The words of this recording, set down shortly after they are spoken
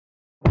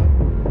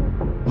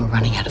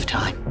running out of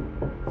time.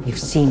 You've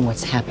seen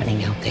what's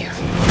happening out there.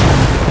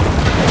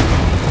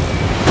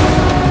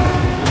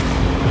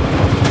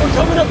 We're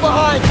coming up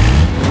behind!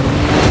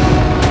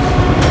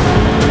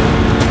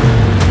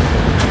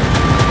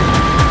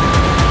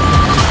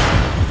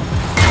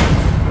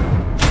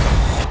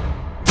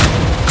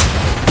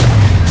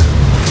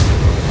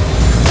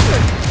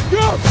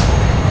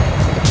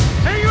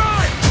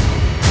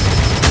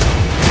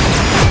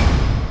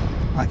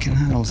 I can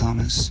handle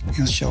Thomas.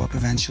 He'll show up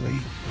eventually.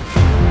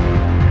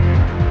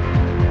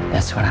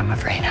 That's what I'm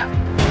afraid of.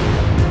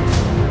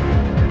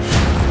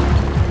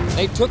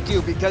 They took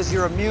you because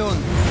you're immune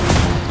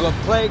to a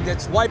plague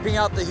that's wiping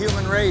out the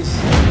human race.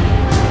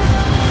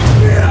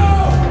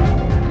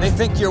 No! They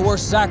think you're worth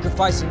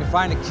sacrificing to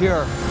find a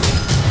cure.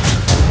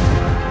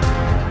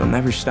 They'll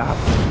never stop,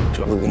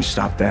 so we're gonna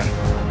stop them.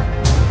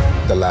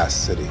 The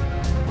last city,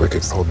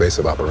 Wicked's whole base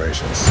of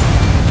operations.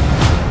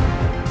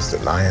 It's the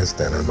Lions,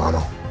 then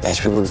Hermano.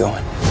 That's where we're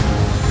going.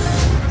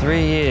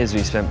 3 years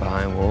we spent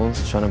behind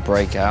walls trying to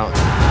break out.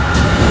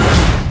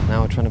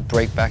 Now we're trying to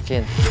break back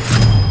in.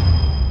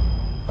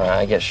 All right,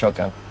 I get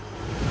shotgun.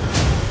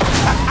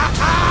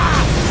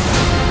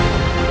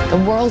 The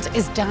world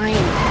is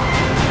dying.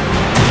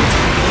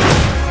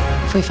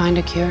 If we find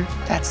a cure,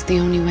 that's the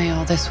only way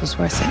all this was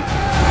worth it.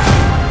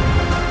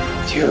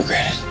 Do you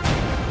regret it?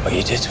 What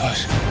you did to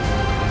us?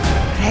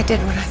 But I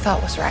did what I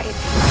thought was right.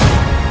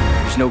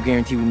 There's no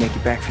guarantee we make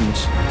it back from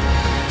this.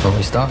 Well,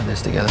 we started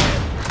this together.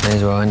 May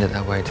as well end it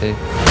that way, too.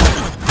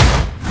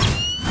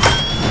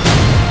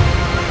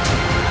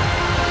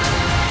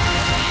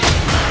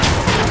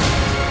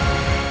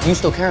 You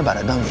still care about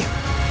it, don't you?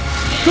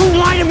 Don't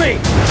lie to me!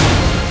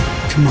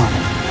 Come on.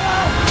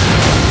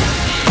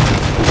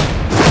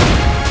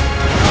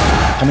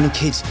 How many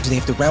kids do they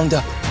have to round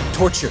up,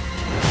 torture,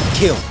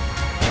 kill?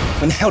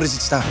 When the hell does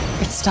it stop?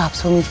 It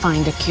stops when we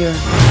find a cure.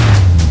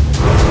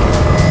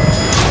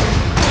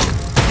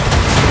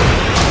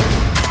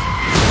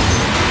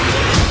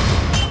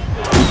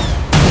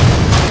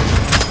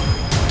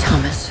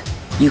 Thomas,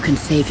 you can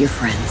save your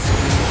friends.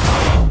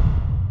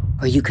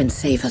 Or you can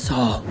save us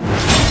all.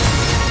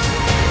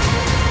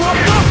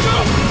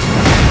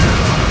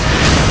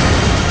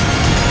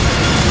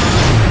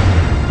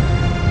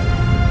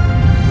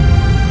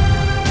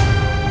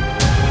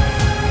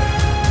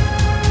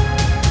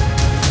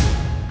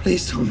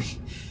 Please, Tommy.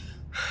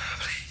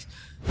 Please.